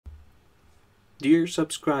Dear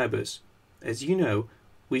subscribers, as you know,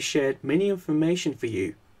 we shared many information for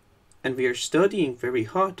you, and we are studying very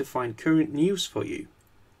hard to find current news for you.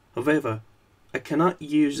 However, I cannot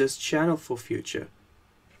use this channel for future.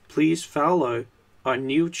 Please follow our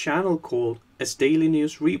new channel called as Daily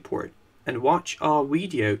News Report and watch our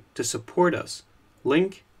video to support us.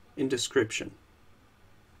 Link in description.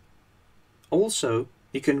 Also,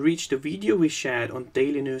 you can reach the video we shared on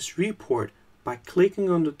Daily News Report by clicking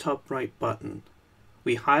on the top right button.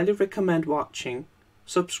 We highly recommend watching,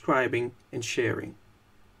 subscribing and sharing.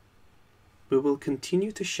 We will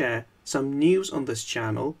continue to share some news on this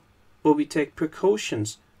channel, but we take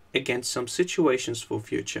precautions against some situations for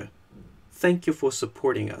future. Thank you for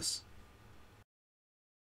supporting us.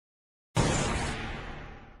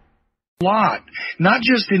 Lot, not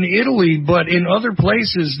just in Italy, but in other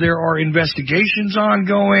places. There are investigations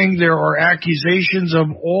ongoing. There are accusations of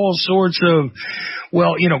all sorts of,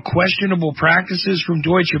 questionable practices from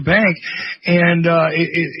Deutsche Bank. And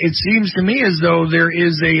it seems to me as though there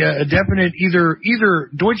is a definite either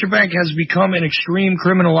Deutsche Bank has become an extreme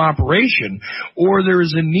criminal operation, or there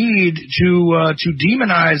is a need to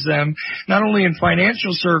demonize them, not only in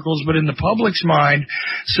financial circles, but in the public's mind,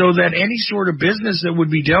 so that any sort of business that would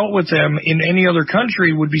be dealt with them in any other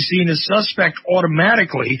country would be seen as suspect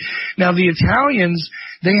automatically. Now, the Italians,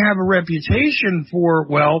 they have a reputation for,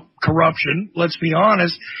 corruption, let's be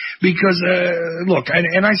honest, because, look,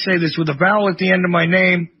 and I say this with a vowel at the end of my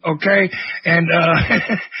name, okay, and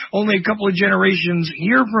only a couple of generations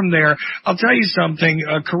here from there. I'll tell you something,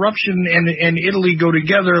 corruption and Italy go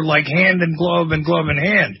together like hand and glove in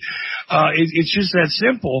hand. It's just that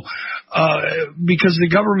simple, because the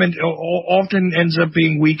government often ends up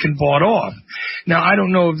being weak and bought off. Now, I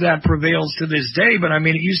don't know if that prevails to this day, but I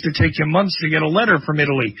mean, it used to take you months to get a letter from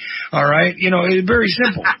Italy. All right. It's very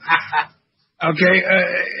simple. Okay.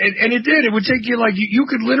 And it did. It would take you you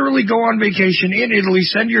could literally go on vacation in Italy,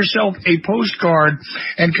 send yourself a postcard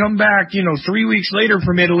and come back, 3 weeks later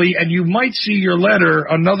from Italy, and you might see your letter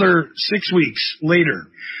another 6 weeks later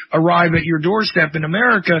arrive at your doorstep. In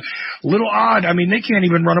America. A little odd. I mean, they can't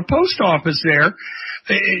even run a post office there.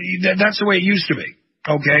 That's the way it used to be.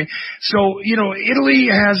 Okay. So, Italy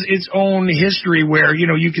has its own history where,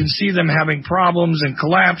 you can see them having problems and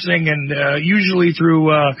collapsing, and usually through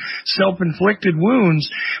self-inflicted wounds.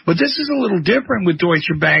 But this is a little different with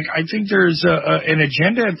Deutsche Bank. I think there's an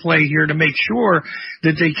agenda at play here to make sure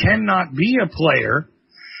that they cannot be a player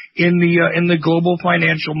in the global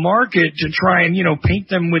financial market to try and, paint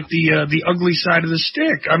them with the ugly side of the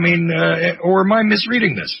stick. I mean, or am I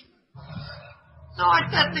misreading this? No,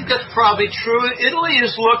 I think that's probably true. Italy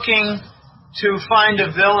is looking to find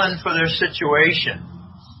a villain for their situation.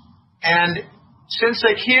 And since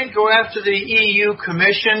they can't go after the EU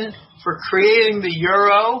Commission for creating the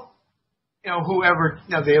euro, the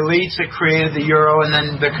elites that created the euro and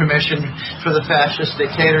then the Commission for the fascist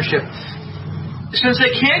dictatorship, since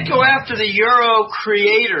they can't go after the euro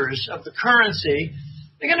creators of the currency,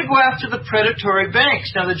 they're going to go after the predatory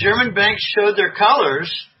banks. Now, the German banks showed their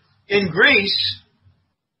colors in Greece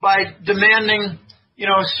by demanding,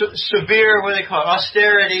 severe,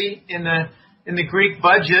 austerity in the Greek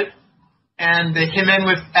budget, and they came in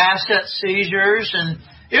with asset seizures, and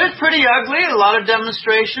it was pretty ugly. A lot of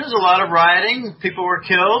demonstrations, a lot of rioting, people were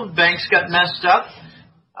killed, banks got messed up,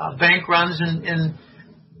 bank runs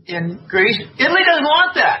in Greece. Italy doesn't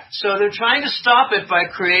want that, so they're trying to stop it by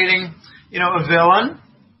creating, a villain,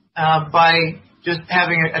 by just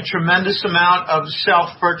having a tremendous amount of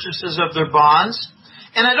self-purchases of their bonds.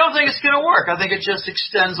 And I don't think it's going to work. I think it just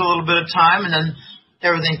extends a little bit of time, and then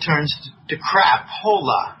everything turns to crap.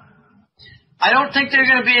 Hola. I don't think they're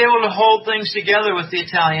going to be able to hold things together with the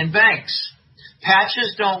Italian banks.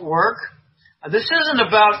 Patches don't work. This isn't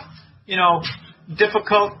about,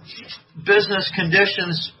 difficult business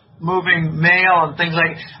conditions, moving mail and things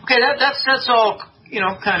like that. Okay, that's all,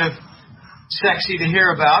 kind of sexy to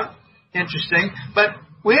hear about, interesting. But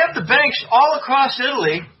we have the banks all across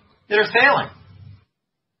Italy that are failing.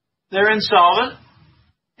 They're insolvent,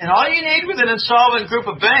 and all you need with an insolvent group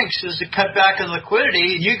of banks is to cut back on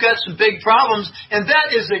liquidity, and you've got some big problems, and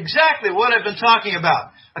that is exactly what I've been talking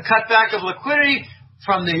about, a cutback of liquidity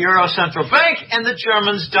from the Euro Central Bank and the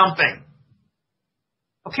Germans dumping.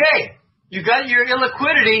 Okay, you got your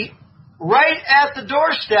illiquidity right at the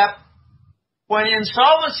doorstep when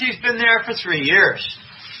insolvency's been there for 3 years.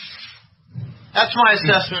 That's my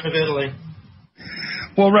assessment of Italy.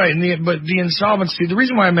 Well, right, but the insolvency, the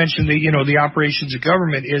reason why I mentioned the operations of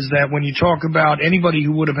government is that when you talk about anybody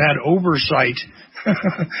who would have had oversight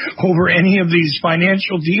over any of these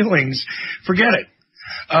financial dealings, forget it.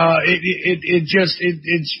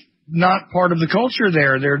 It's not part of the culture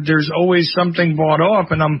there. There's always something bought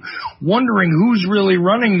off, and I'm wondering who's really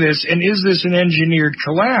running this, and is this an engineered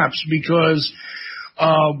collapse? Because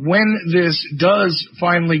when this does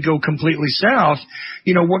finally go completely south,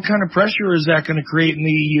 what kind of pressure is that going to create in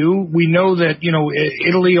the EU? We know that,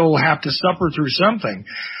 Italy will have to suffer through something,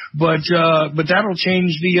 but that'll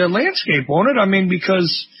change the landscape, won't it? I mean,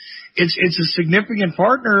 because it's a significant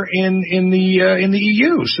partner in the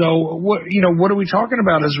EU. So what are we talking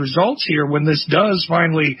about as results here when this does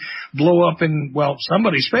finally blow up in,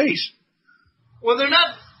 somebody's face? Well, they're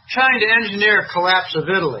not trying to engineer a collapse of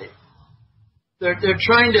Italy. They're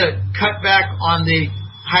trying to cut back on the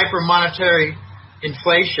hyper-monetary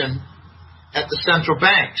inflation at the central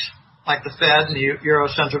banks, like the Fed and the Euro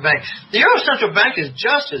Central Bank. The Euro Central Bank is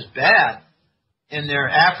just as bad in their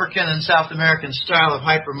African and South American style of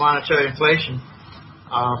hyper-monetary inflation.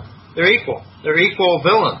 They're equal. They're equal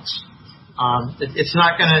villains. It's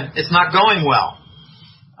not going well.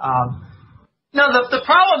 Now, the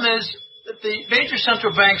problem is that the major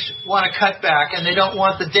central banks want to cut back, and they don't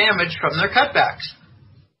want the damage from their cutbacks.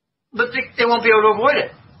 But they won't be able to avoid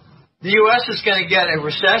it. The U.S. is going to get a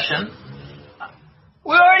recession.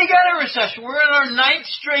 We already got a recession. We're in our 9th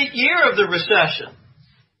straight year of the recession.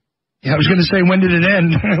 Yeah, I was going to say, when did it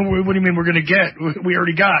end? What do you mean we're going to get? We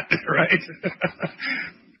already got, right?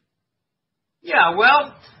 Yeah,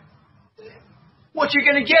 well, what you're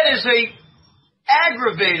going to get is a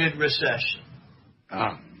aggravated recession.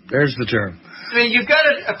 There's the term. I mean, you've got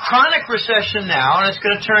a chronic recession now, and it's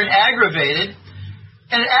going to turn aggravated.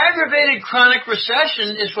 An aggravated chronic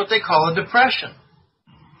recession is what they call a depression.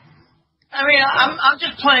 I mean, I'm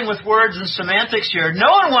just playing with words and semantics here.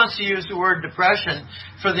 No one wants to use the word depression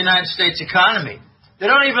for the United States economy. They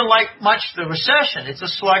don't even like much the recession. It's a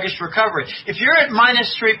sluggish recovery. If you're at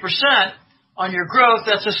minus 3% on your growth,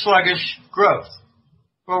 that's a sluggish growth.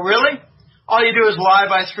 Well, really? All you do is lie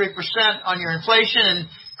by 3% on your inflation and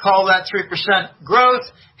call that 3% growth,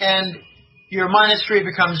 and your minus 3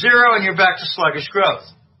 becomes 0, and you're back to sluggish growth.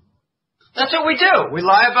 That's what we do. We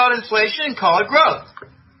lie about inflation and call it growth.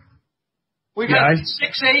 We've had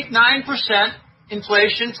 6, 8, 9%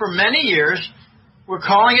 inflation for many years. We're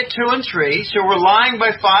calling it 2 and 3, so we're lying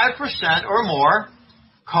by 5% or more,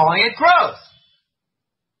 calling it growth.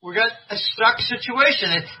 We've got a stuck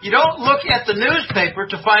situation. You don't look at the newspaper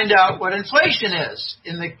to find out what inflation is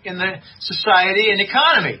in the society and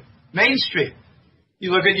economy. Main Street.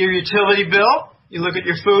 You look at your utility bill. You look at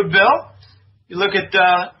your food bill. You look at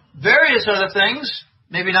various other things.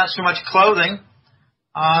 Maybe not so much clothing.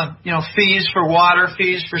 Fees for water,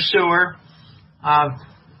 fees for sewer.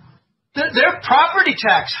 There are property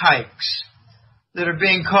tax hikes that are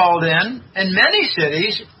being called in many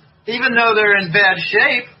cities, even though they're in bad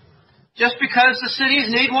shape, just because the cities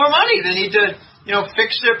need more money. They need to,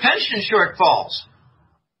 fix their pension shortfalls.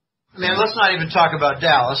 I mean, let's not even talk about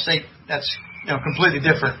Dallas. That's completely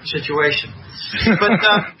different situation. But,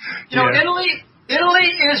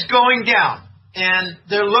 Italy is going down, and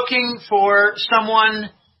they're looking for someone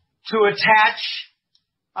to attach,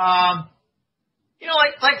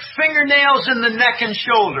 like fingernails in the neck and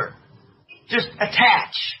shoulder. Just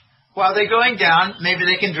attach. While they're going down, maybe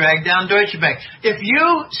they can drag down Deutsche Bank. If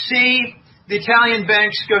you see the Italian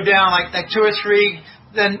banks go down like 2 or 3,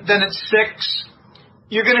 then it's 6,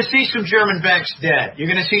 you're going to see some German banks dead. You're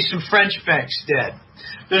going to see some French banks dead.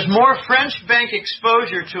 There's more French bank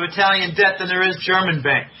exposure to Italian debt than there is German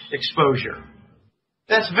bank exposure.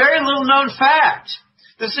 That's very little known fact.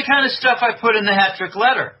 This is the kind of stuff I put in the hat trick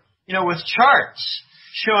letter, with charts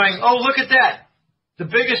showing, oh, look at that. The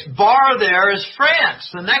biggest bar there is France.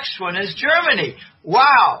 The next one is Germany.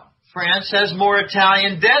 Wow, France has more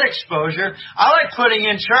Italian debt exposure. I like putting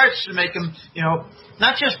in charts to make them,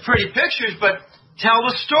 not just pretty pictures, but tell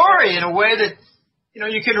the story in a way that,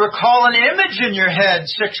 you can recall an image in your head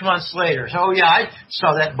 6 months later. So, oh, yeah, I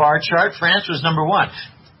saw that bar chart. France was number 1.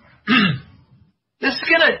 This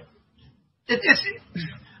is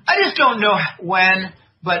I just don't know when,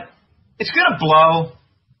 but it's going to blow.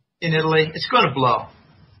 In Italy, it's going to blow.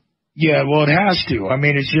 Yeah, well, it has to. I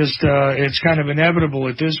mean, it's just, it's kind of inevitable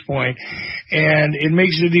at this point. And it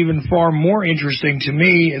makes it even far more interesting to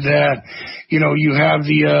me that, you have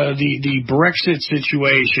the Brexit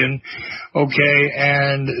situation, okay,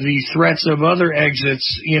 and the threats of other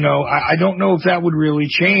exits. I don't know if that would really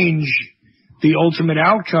change the ultimate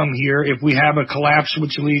outcome here if we have a collapse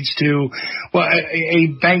which leads to, well, a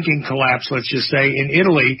banking collapse, let's just say, in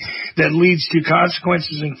Italy that leads to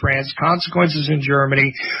consequences in France, consequences in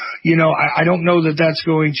Germany. You know, I don't know that that's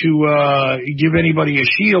going to give anybody a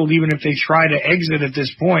shield, even if they try to exit at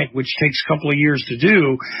this point, which takes a couple of years to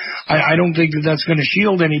do. I don't think that that's going to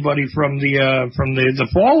shield anybody from the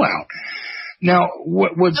fallout. Now,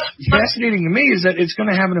 what's fascinating to me is that it's going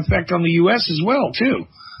to have an effect on the U.S. as well, too.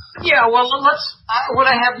 Yeah, well, what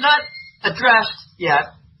I have not addressed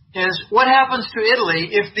yet is what happens to Italy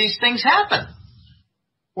if these things happen.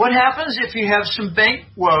 What happens if you have some bank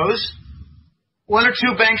woes, one or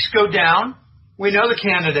two banks go down, we know the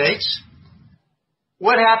candidates.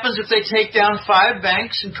 What happens if they take down 5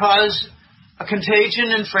 banks and cause a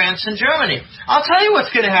contagion in France and Germany? I'll tell you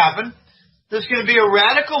what's going to happen. There's going to be a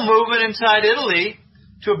radical movement inside Italy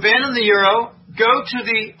to abandon the euro, go to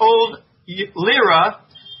the old lira,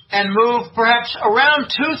 and move perhaps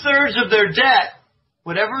around 2/3 of their debt,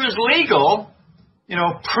 whatever is legal, you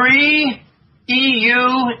know, pre-EU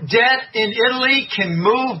debt in Italy can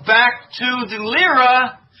move back to the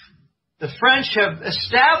lira. The French have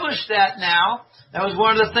established that now. That was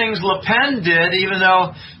one of the things Le Pen did, even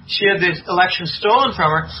though she had the election stolen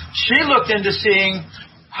from her. She looked into seeing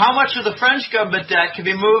how much of the French government debt could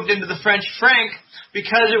be moved into the French franc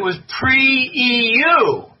because it was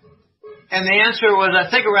pre-EU. And the answer was, I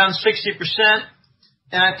think, around 60%.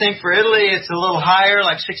 And I think for Italy, it's a little higher,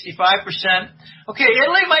 like 65%. Okay,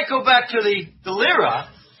 Italy might go back to the lira.